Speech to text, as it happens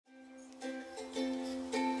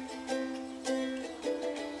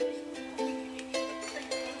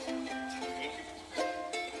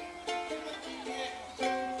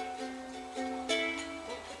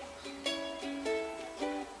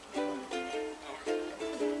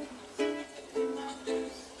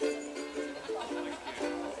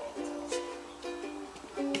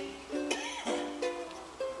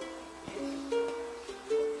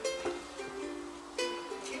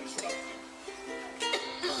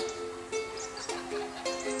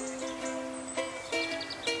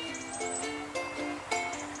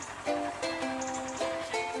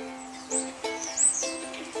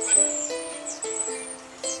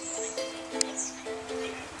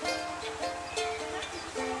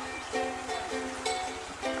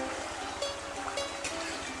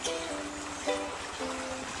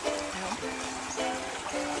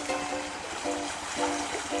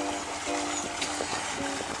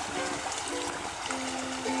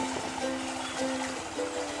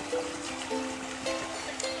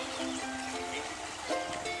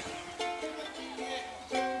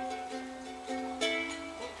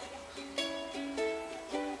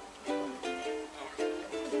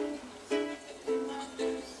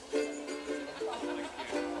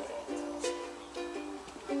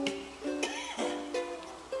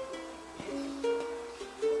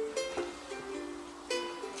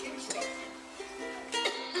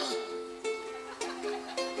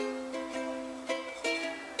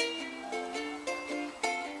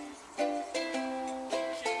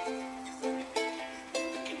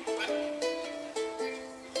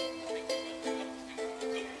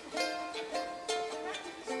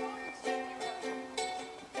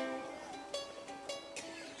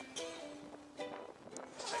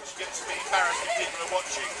embarrassed if people are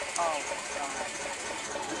watching. Oh, right.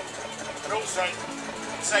 And also,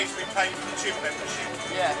 it saves me paying for the gym membership.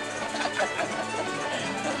 Yeah.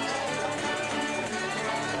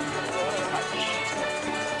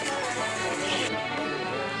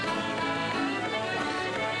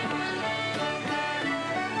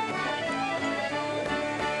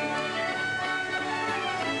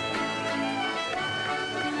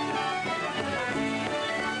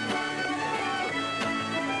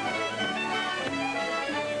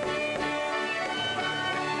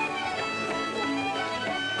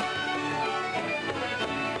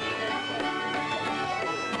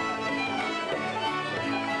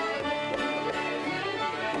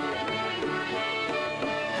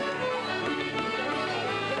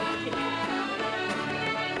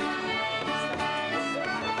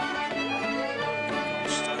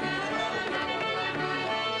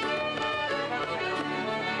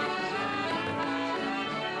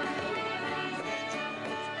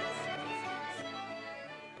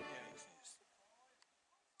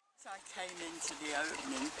 I came into the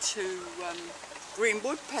opening, two green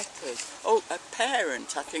woodpeckers. Oh, a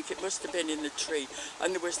parent, I think it must have been in the tree,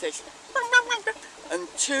 and there was this, and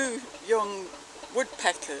two young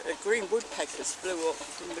green woodpeckers flew up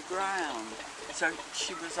from the ground. So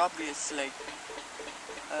she was obviously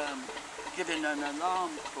giving an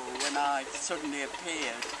alarm call when I suddenly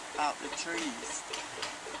appeared out the trees.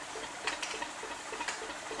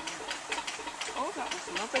 Oh, that was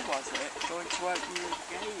mother, was it? Going to open the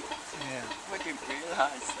gate. Yeah. We didn't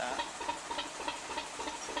realise that.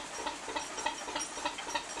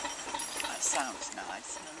 That sounds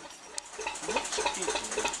nice. What's it?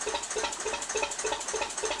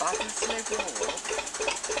 Baddesley Wall.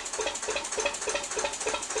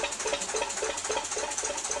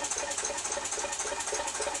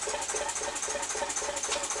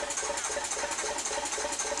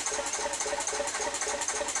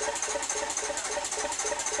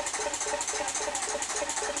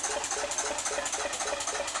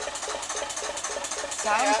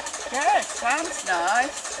 Yeah, it sounds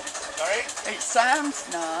nice. Sorry? It sounds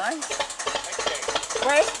nice. Thank you.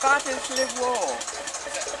 Where's Baddesley Wall?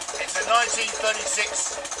 It's a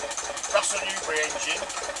 1936 Russell Newbury engine.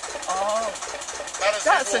 Oh, Baddesley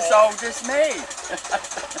that's as Wall. old as me.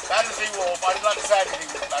 Baddesley Wharf, I didn't like to say anything,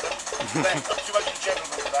 madam. Not too much in general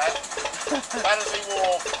with that. Baddesley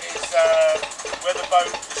Wharf is where the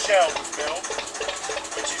boat Shell was built,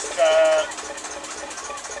 which is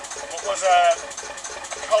what was a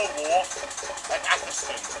coal wharf at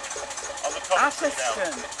Aylestone on the Coventry now,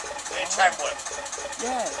 near Tamworth.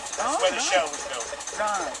 Yes. That's where the Shell was built.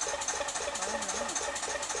 Right.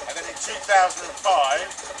 And then in 2005,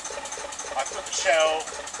 I put the Shell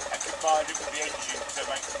and combined it with the engine to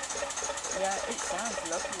make. Yeah, it sounds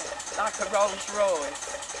lovely. Like a Rolls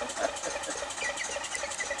Royce.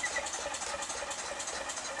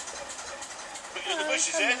 Put you in the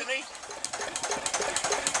bushes there, didn't he?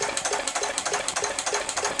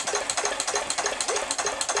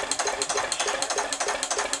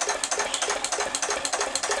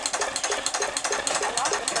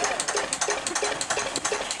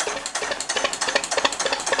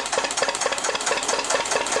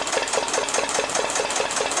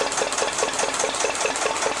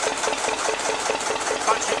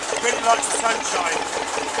 Really likes the sunshine.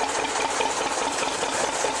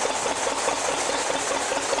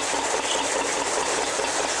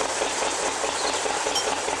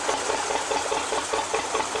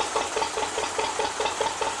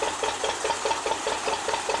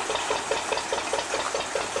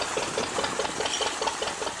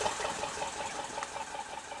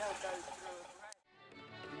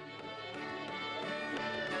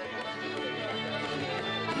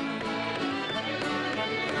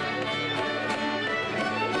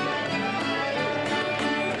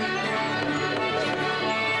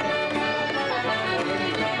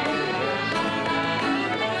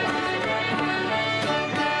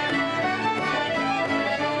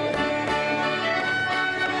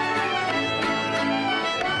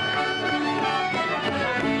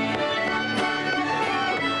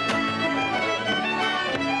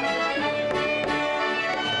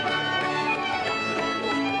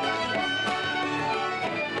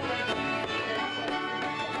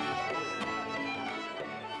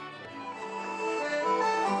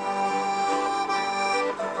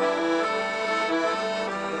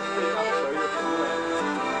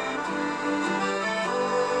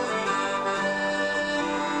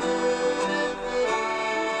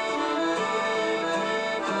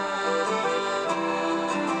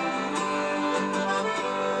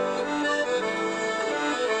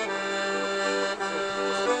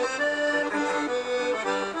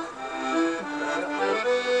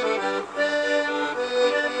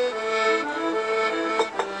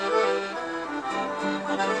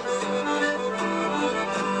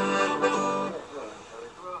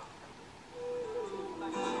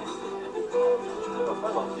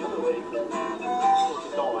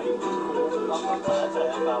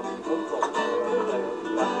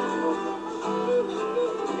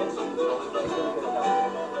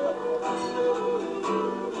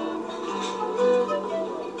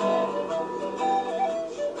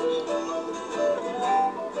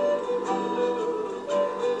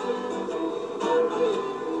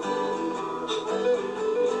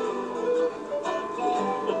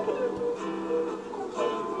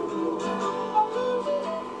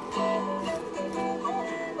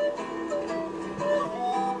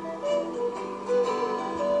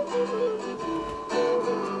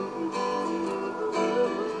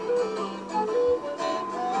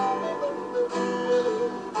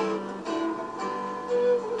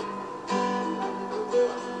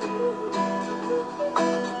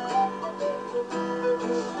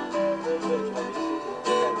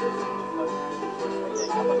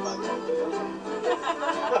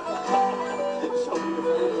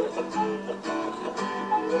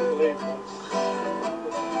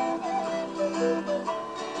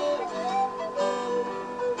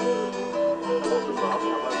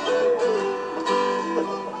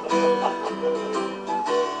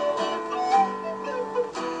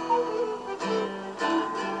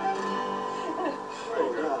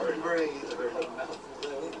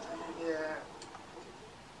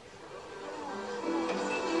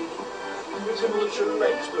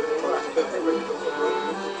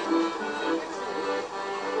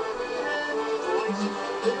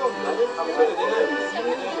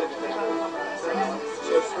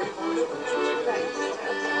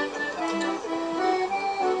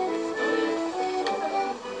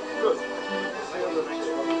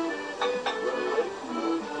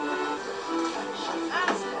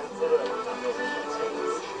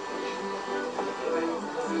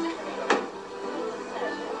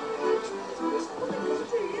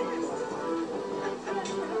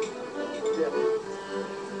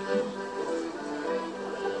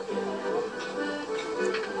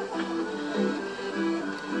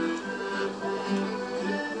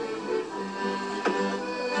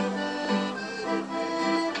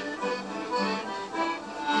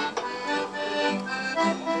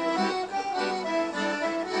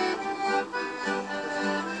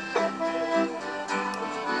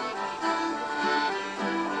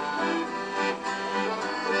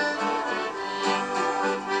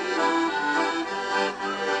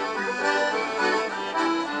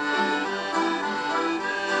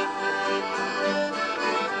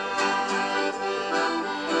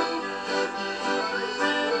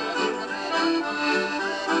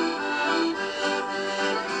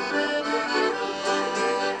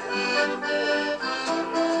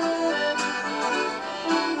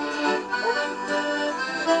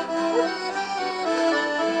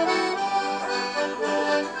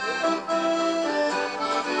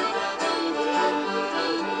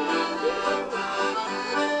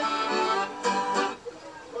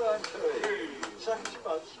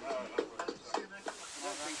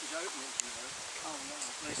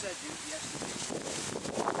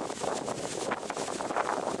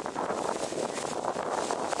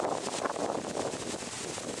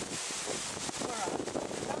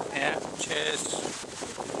 Yeah, cheers.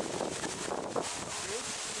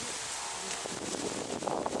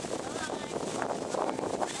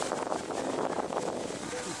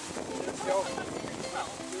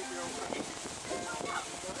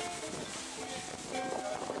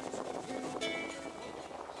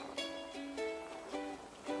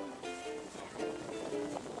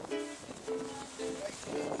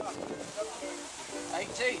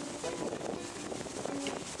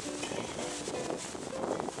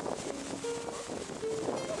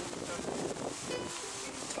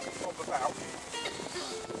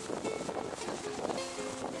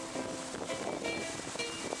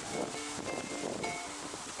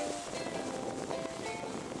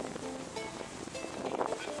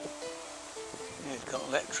 It's got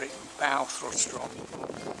electric bow thruster on,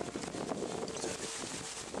 so it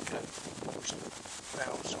can go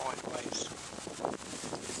bow sideways.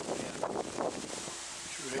 Yeah.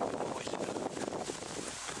 It's really noisy.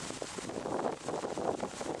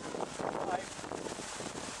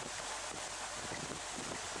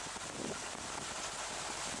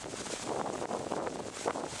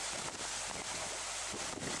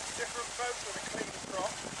 Different folks with a clean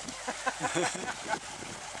crop.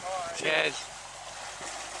 Cheers.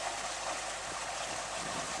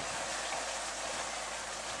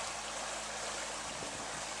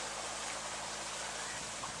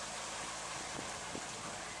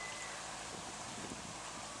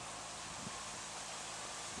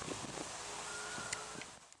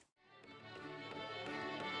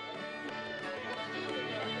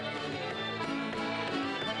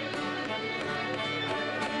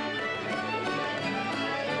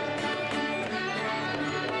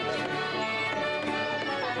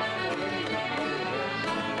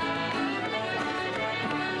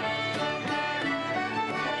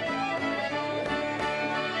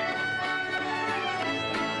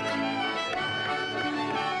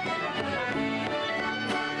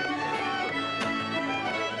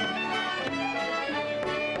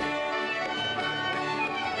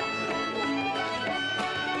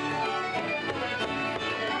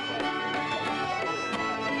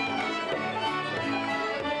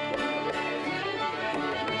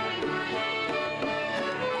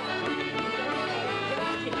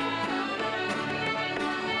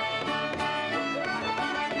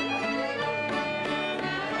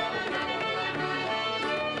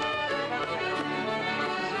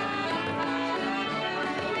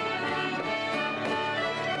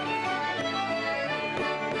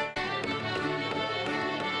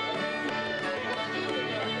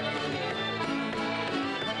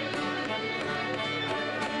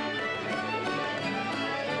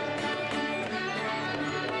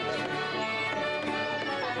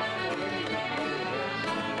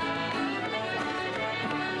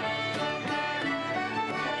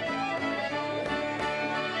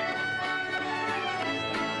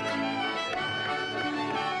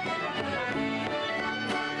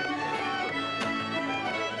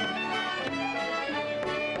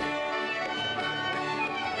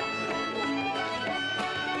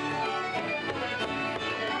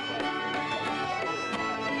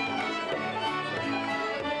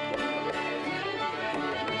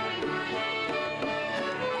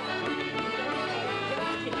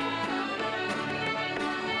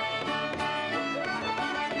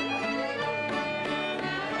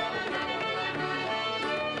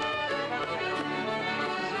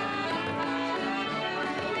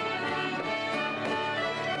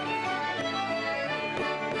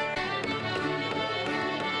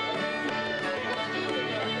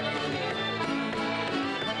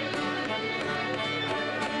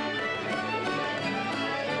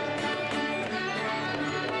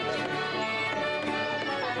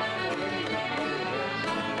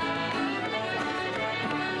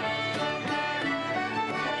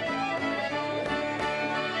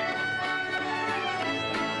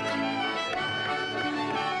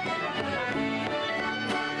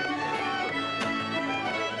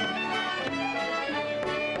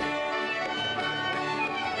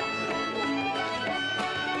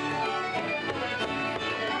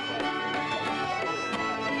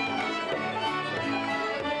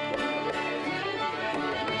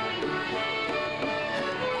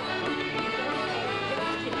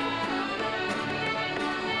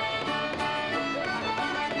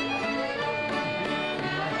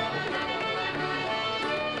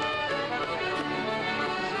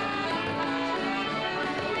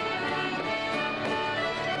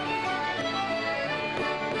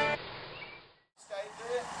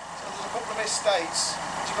 estates,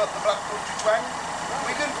 which have got the Black Country twang.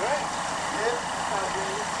 Wigan. Great. Yeah.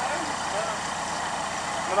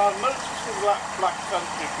 And I've noticed the black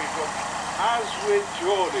country people, as with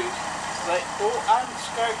Geordies, they all, and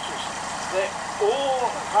Scousers, they all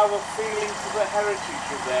have a feeling for the heritage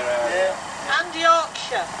of their area. Yeah. And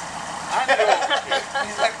Yorkshire. And Yorkshire.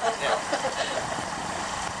 He's like, yeah.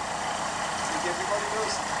 Think everybody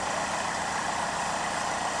does.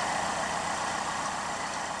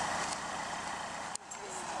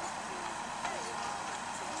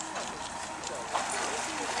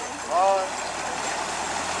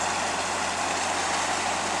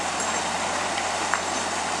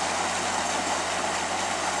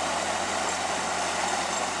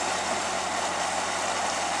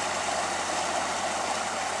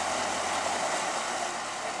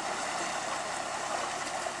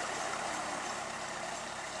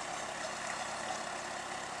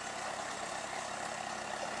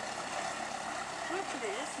 Lovely,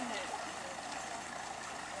 isn't it?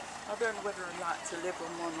 I don't know whether I'd like to live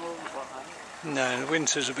on one all the way. No, the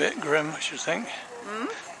winter's a bit grim, I should think.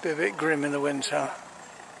 Be a bit grim in the winter.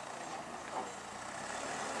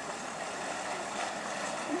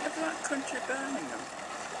 Isn't the Black Country Birmingham?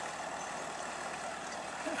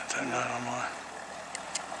 I don't know, am I?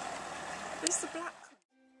 It's the Black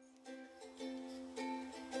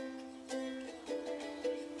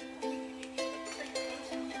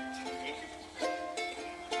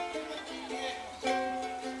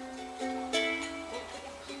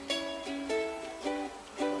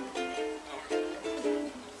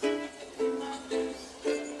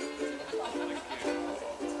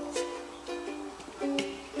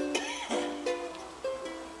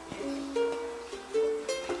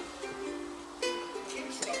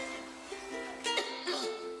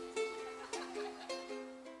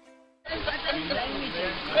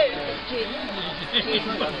Gin.